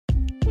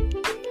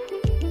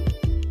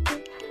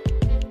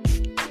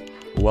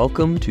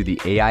Welcome to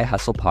the AI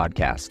Hustle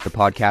Podcast, the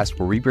podcast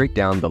where we break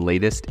down the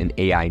latest in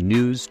AI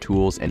news,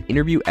 tools, and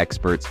interview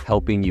experts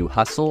helping you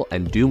hustle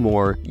and do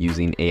more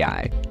using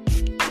AI.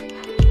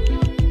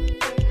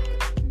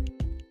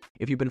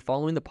 If you've been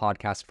following the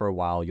podcast for a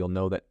while, you'll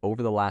know that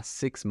over the last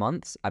 6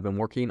 months, I've been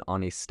working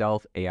on a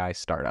stealth AI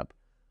startup.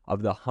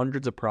 Of the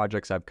hundreds of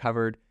projects I've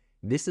covered,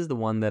 this is the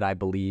one that I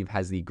believe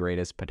has the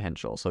greatest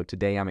potential. So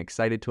today I'm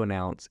excited to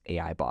announce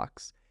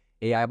AIBox.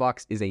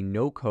 AIBox is a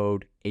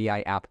no-code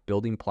AI app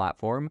building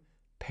platform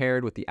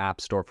paired with the App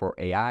Store for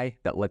AI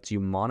that lets you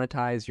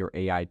monetize your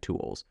AI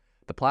tools.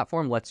 The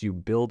platform lets you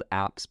build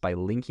apps by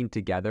linking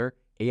together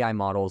AI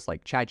models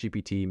like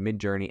ChatGPT,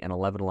 Midjourney, and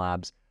 11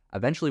 Labs.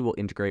 Eventually, we'll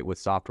integrate with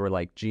software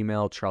like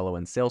Gmail, Trello,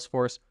 and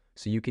Salesforce,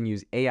 so you can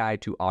use AI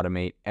to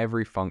automate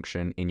every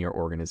function in your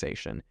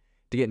organization.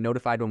 To get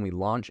notified when we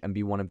launch and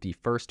be one of the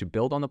first to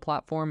build on the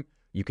platform,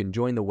 you can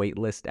join the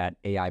waitlist at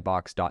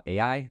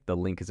aibox.ai. The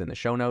link is in the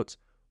show notes.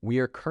 We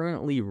are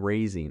currently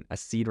raising a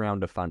seed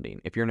round of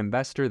funding. If you're an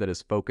investor that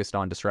is focused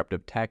on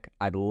disruptive tech,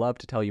 I'd love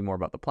to tell you more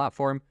about the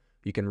platform.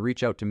 You can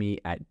reach out to me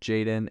at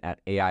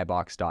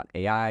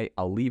jaden@aibox.ai.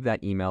 I'll leave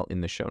that email in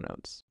the show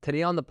notes.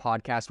 Today on the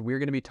podcast, we're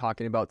going to be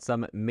talking about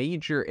some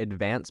major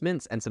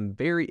advancements and some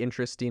very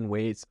interesting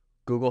ways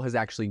Google has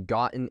actually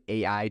gotten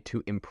AI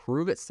to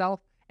improve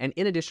itself. And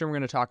in addition, we're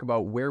going to talk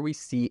about where we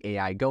see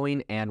AI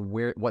going and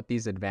what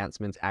these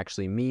advancements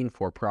actually mean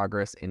for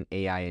progress in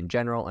AI in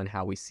general and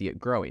how we see it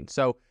growing.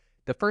 So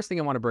the first thing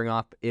I want to bring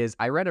up is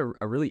I read a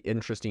really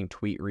interesting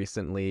tweet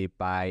recently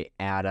by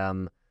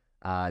Adam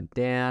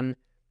Dan,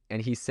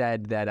 and he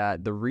said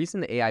that the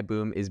reason the AI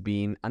boom is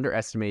being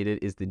underestimated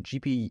is the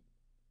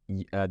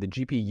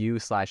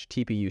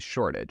GPU/TPU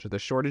shortage. The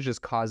shortage is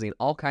causing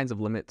all kinds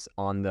of limits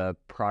on the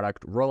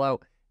product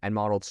rollout and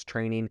models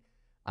training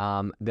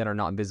that are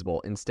not visible.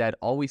 Instead,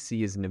 all we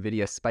see is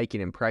NVIDIA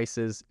spiking in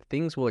prices.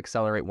 Things will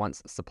accelerate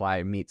once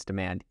supply meets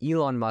demand.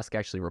 Elon Musk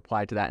actually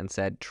replied to that and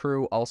said,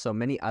 true. Also,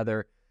 many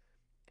other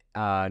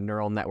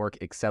neural network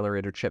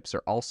accelerator chips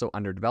are also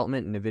under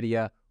development.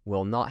 NVIDIA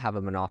will not have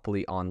a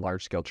monopoly on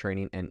large-scale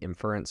training and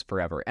inference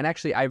forever. And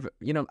actually, I've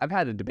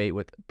had a debate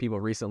with people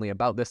recently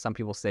about this. Some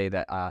people say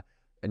that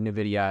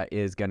NVIDIA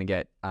is going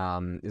to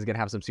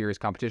have some serious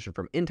competition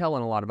from Intel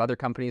and a lot of other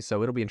companies.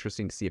 So it'll be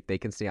interesting to see if they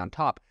can stay on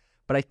top.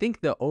 But I think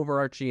the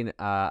overarching,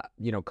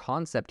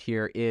 concept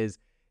here is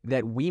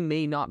that we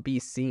may not be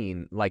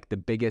seeing like the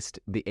biggest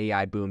the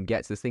AI boom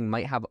gets. This thing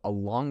might have a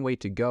long way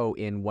to go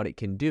in what it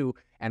can do.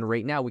 And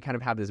right now we kind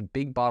of have this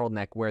big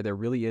bottleneck where there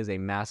really is a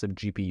massive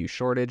GPU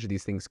shortage.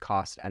 These things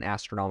cost an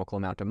astronomical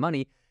amount of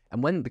money.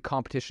 And when the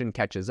competition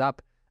catches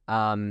up,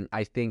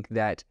 I think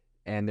that,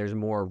 and there's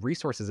more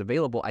resources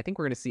available, I think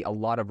we're going to see a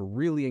lot of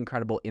really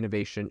incredible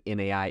innovation in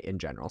AI in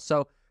general.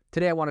 So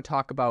today I want to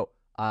talk about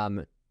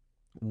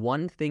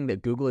one thing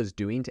that Google is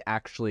doing to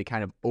actually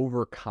kind of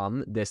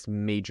overcome this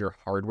major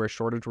hardware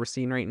shortage we're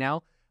seeing right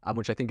now,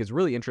 which I think is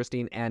really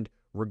interesting. And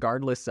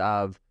regardless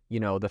of,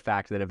 the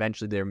fact that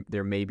eventually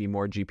there may be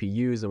more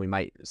GPUs and we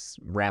might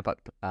ramp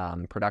up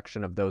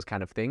production of those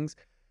kind of things,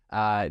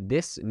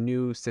 this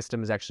new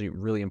system is actually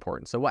really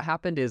important. So what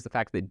happened is the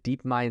fact that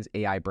DeepMind's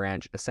AI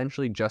branch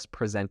essentially just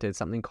presented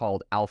something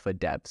called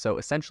AlphaDev. So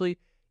essentially,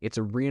 it's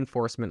a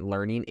reinforcement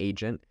learning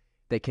agent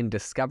that can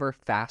discover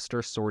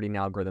faster sorting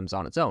algorithms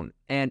on its own.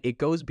 And it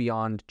goes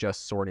beyond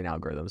just sorting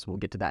algorithms. We'll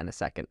get to that in a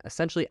second.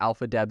 Essentially,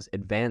 AlphaDev's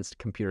advanced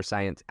computer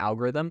science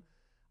algorithm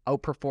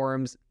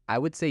outperforms, I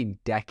would say,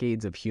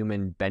 decades of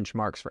human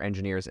benchmarks for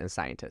engineers and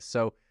scientists.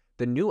 So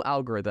the new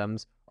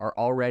algorithms are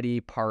already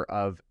part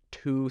of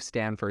 2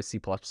 Stanford C++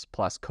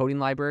 coding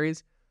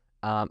libraries,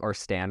 or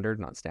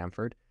Standard, not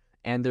Stanford,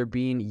 and they're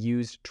being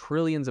used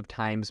trillions of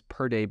times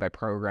per day by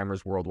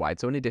programmers worldwide.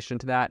 So in addition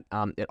to that,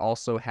 it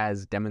also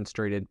has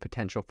demonstrated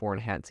potential for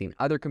enhancing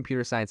other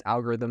computer science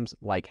algorithms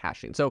like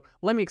hashing. So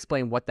let me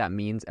explain what that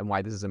means and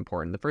why this is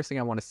important. The first thing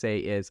I want to say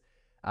is,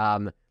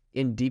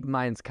 in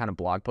DeepMind's kind of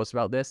blog post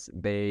about this,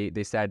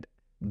 they said,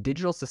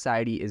 digital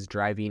society is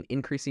driving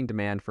increasing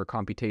demand for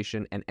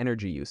computation and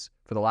energy use.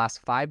 For the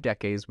last 5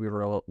 decades, we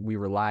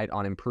relied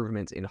on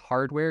improvements in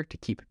hardware to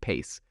keep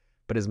pace.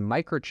 But as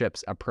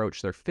microchips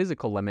approach their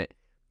physical limit,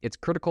 it's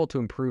critical to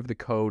improve the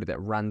code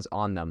that runs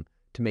on them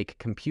to make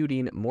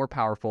computing more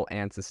powerful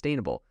and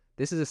sustainable.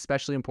 This is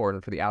especially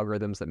important for the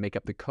algorithms that make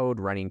up the code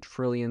running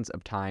trillions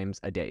of times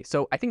a day.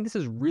 So I think this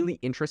is really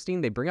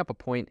interesting. They bring up a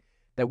point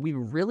that we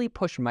really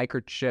push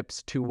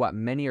microchips to what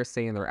many are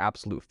saying their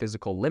absolute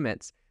physical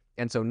limits.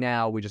 And so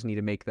now we just need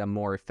to make them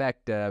more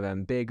effective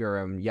and bigger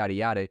and yada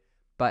yada.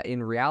 But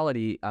in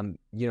reality,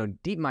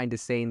 DeepMind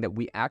is saying that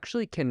we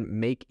actually can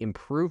make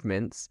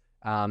improvements.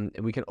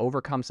 We can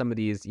overcome some of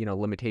these,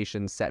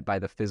 limitations set by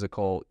the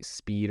physical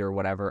speed or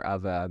whatever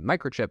of a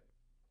microchip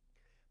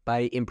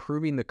by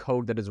improving the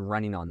code that is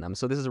running on them.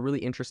 So this is a really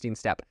interesting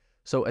step.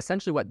 So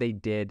essentially what they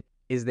did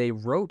is they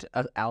wrote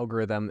an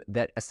algorithm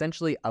that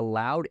essentially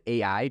allowed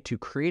AI to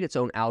create its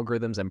own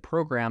algorithms and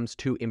programs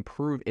to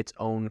improve its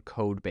own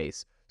code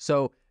base.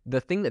 So the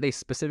thing that they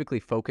specifically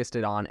focused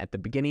it on at the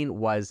beginning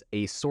was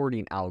a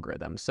sorting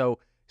algorithm. So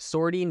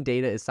sorting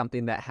data is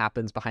something that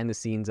happens behind the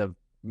scenes of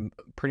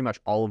pretty much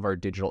all of our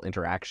digital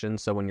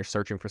interactions. So when you're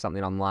searching for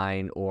something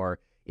online, or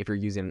if you're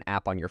using an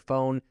app on your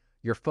phone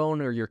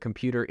or your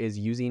computer is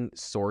using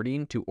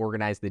sorting to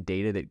organize the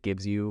data that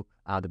gives you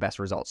the best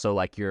results. So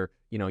like your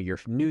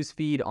news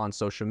feed on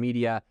social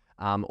media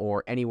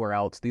or anywhere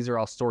else, these are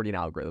all sorting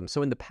algorithms.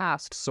 So in the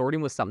past,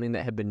 sorting was something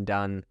that had been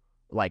done,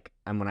 like,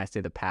 and when I say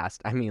the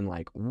past, I mean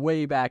like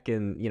way back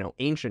in,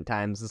 ancient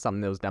times. This is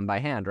something that was done by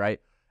hand, right?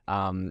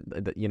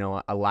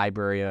 A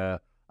library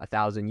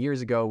 1,000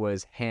 years ago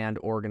was hand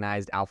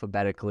organized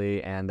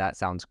alphabetically, and that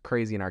sounds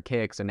crazy and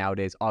archaic. So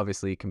nowadays,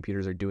 obviously,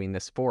 computers are doing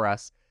this for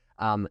us.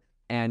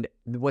 And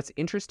what's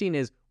interesting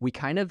is we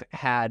kind of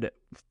had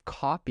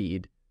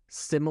copied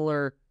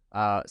similar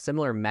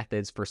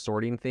methods for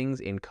sorting things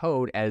in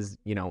code as,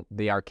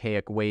 the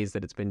archaic ways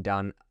that it's been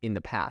done in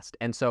the past.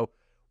 And so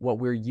what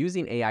we're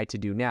using AI to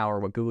do now, or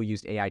what Google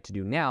used AI to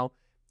do now,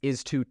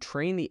 is to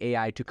train the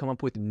AI to come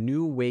up with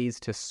new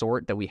ways to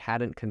sort that we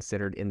hadn't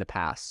considered in the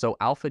past. So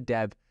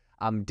AlphaDev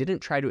didn't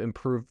try to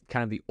improve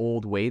kind of the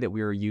old way that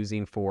we were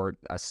using for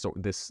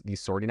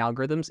these sorting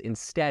algorithms.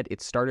 Instead, it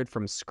started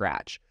from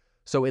scratch.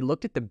 So it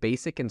looked at the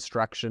basic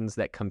instructions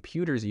that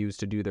computers use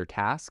to do their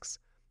tasks.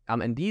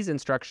 And these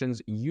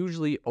instructions,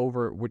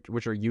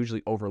 which are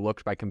usually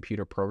overlooked by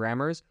computer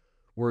programmers,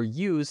 were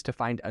used to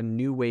find a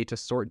new way to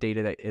sort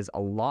data that is a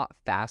lot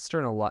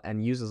faster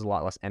and uses a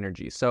lot less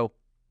energy. So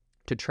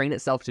to train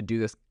itself to do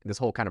this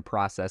whole kind of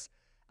process,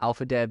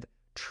 AlphaDev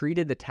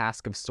treated the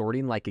task of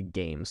sorting like a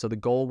game. So the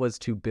goal was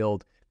to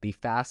build the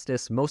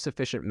fastest, most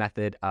efficient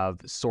method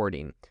of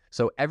sorting.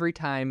 So every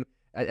time,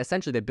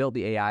 essentially, they built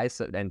the AI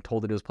and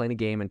told it was playing a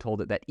game, and told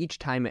it that each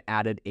time it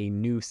added a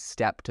new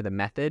step to the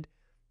method,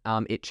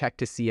 it checked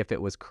to see if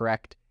it was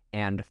correct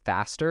and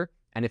faster.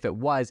 And if it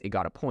was, it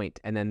got a point.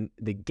 And then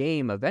the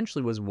game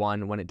eventually was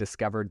won when it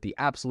discovered the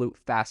absolute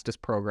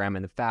fastest program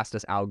and the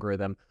fastest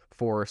algorithm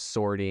for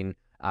sorting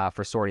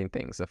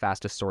things, the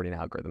fastest sorting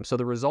algorithm. So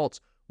the results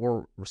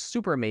were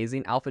super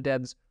amazing.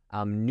 AlphaDev's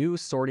new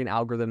sorting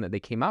algorithm that they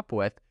came up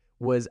with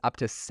was up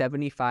to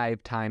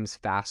 75 times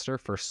faster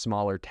for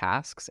smaller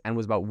tasks and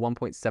was about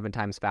 1.7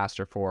 times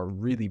faster for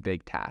really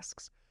big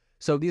tasks.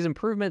 So these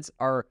improvements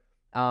are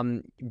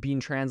being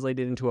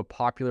translated into a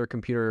popular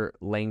computer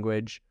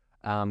language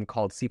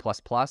called C++.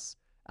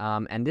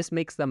 And this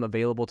makes them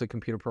available to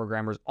computer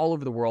programmers all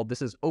over the world.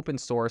 This is open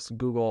source.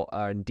 Google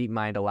and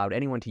DeepMind allowed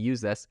anyone to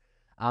use this.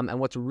 And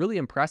what's really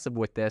impressive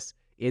with this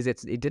is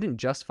it didn't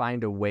just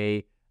find a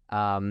way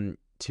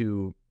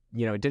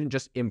it didn't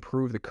just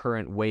improve the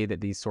current way that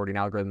these sorting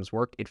algorithms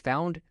work. It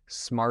found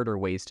smarter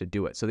ways to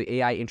do it. So the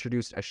AI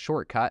introduced a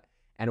shortcut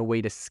and a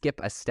way to skip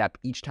a step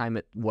each time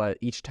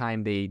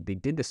they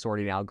did the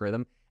sorting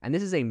algorithm. And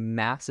this is a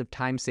massive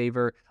time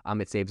saver.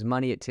 It saves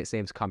money, it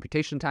saves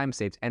computation time,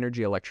 saves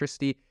energy,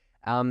 electricity.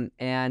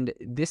 And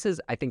this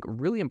is, I think,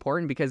 really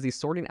important because these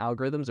sorting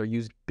algorithms are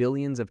used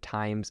billions of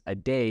times a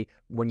day.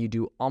 When you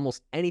do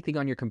almost anything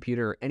on your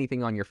computer or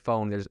anything on your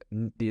phone, there's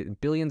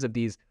billions of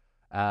these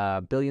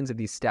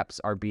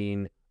steps are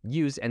being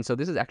used. And so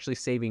this is actually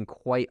saving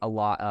quite a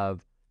lot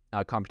of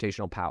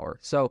computational power.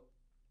 So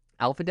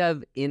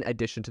AlphaDev, in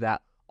addition to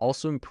that,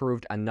 also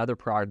improved another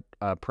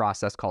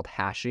process called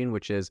hashing,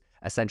 which is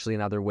essentially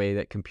another way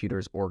that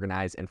computers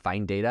organize and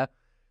find data.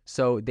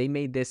 So they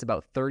made this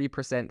about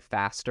 30%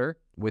 faster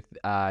with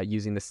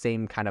using the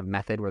same kind of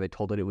method where they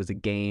told it was a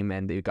game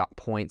and they got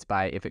points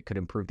by if it could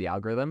improve the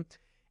algorithm.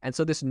 And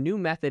so this new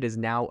method is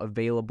now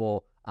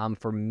available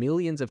for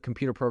millions of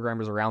computer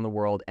programmers around the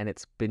world, and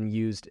it's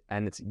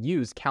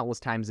used countless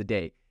times a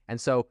day.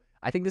 And so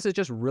I think this is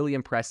just really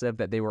impressive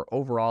that they were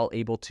overall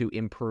able to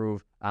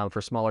improve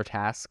for smaller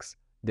tasks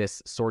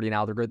this sorting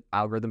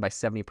algorithm by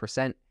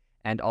 70%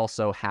 and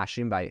also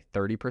hashing by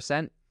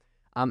 30%.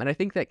 And I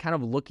think that kind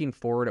of looking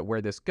forward at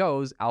where this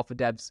goes,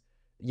 AlphaDev's,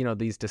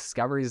 these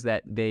discoveries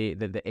that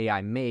the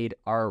AI made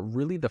are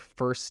really the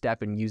first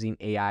step in using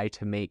AI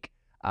to make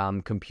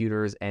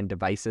computers and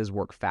devices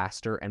work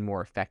faster and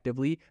more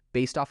effectively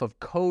based off of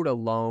code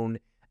alone,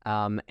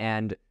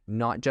 and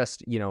not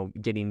just,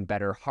 getting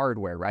better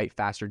hardware, right?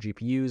 Faster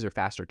GPUs or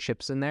faster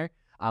chips in there.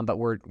 But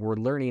we're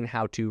learning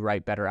how to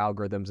write better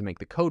algorithms and make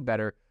the code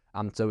better.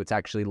 So it's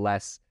actually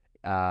less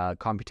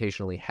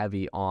computationally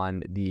heavy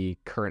on the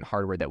current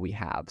hardware that we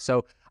have.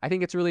 So I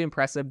think it's really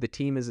impressive. The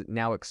team is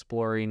now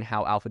exploring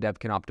how AlphaDev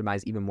can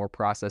optimize even more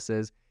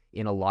processes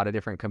in a lot of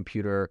different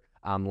computer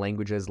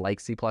languages like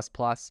C++.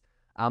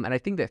 And I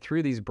think that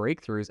through these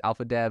breakthroughs,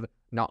 AlphaDev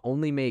not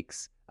only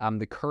makes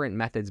the current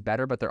methods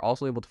better, but they're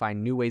also able to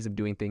find new ways of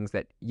doing things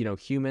that,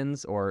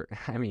 humans or,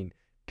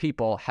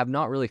 people have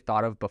not really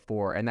thought of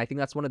before. And I think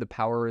that's one of the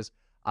powers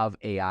of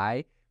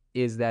AI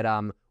is that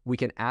we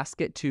can ask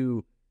it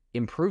to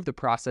improve the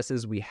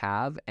processes we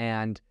have,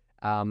 and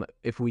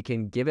if we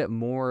can give it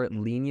more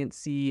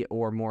leniency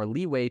or more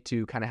leeway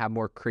to kind of have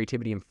more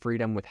creativity and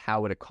freedom with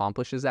how it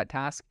accomplishes that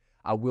task,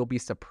 we'll be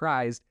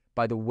surprised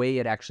by the way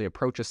it actually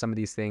approaches some of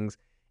these things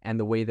and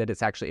the way that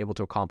it's actually able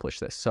to accomplish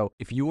this. So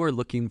if you are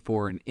looking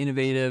for an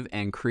innovative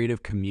and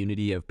creative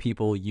community of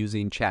people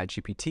using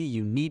ChatGPT,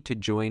 you need to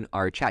join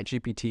our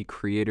ChatGPT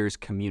creators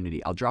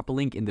community. I'll drop a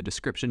link in the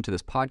description to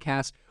this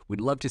podcast.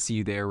 We'd love to see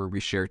you there, where we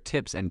share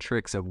tips and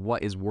tricks of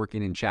what is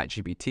working in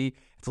ChatGPT.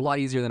 It's a lot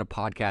easier than a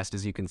podcast,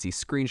 as you can see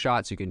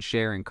screenshots, you can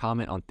share and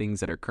comment on things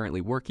that are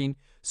currently working.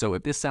 So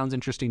if this sounds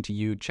interesting to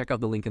you, check out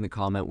the link in the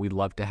comment. We'd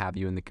love to have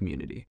you in the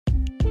community.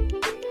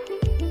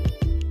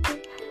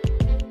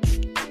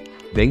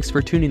 Thanks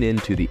for tuning in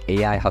to the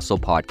AI Hustle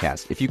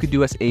podcast. If you could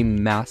do us a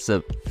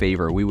massive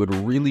favor, we would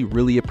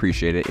really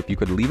appreciate it if you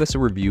could leave us a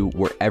review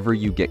wherever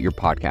you get your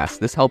podcasts.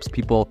 This helps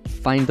people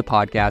find the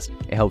podcast.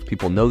 It helps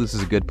people know this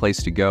is a good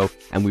place to go.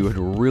 And we would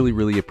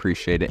really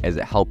appreciate it, as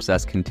it helps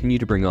us continue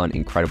to bring on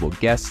incredible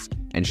guests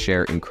and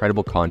share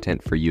incredible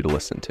content for you to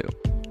listen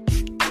to.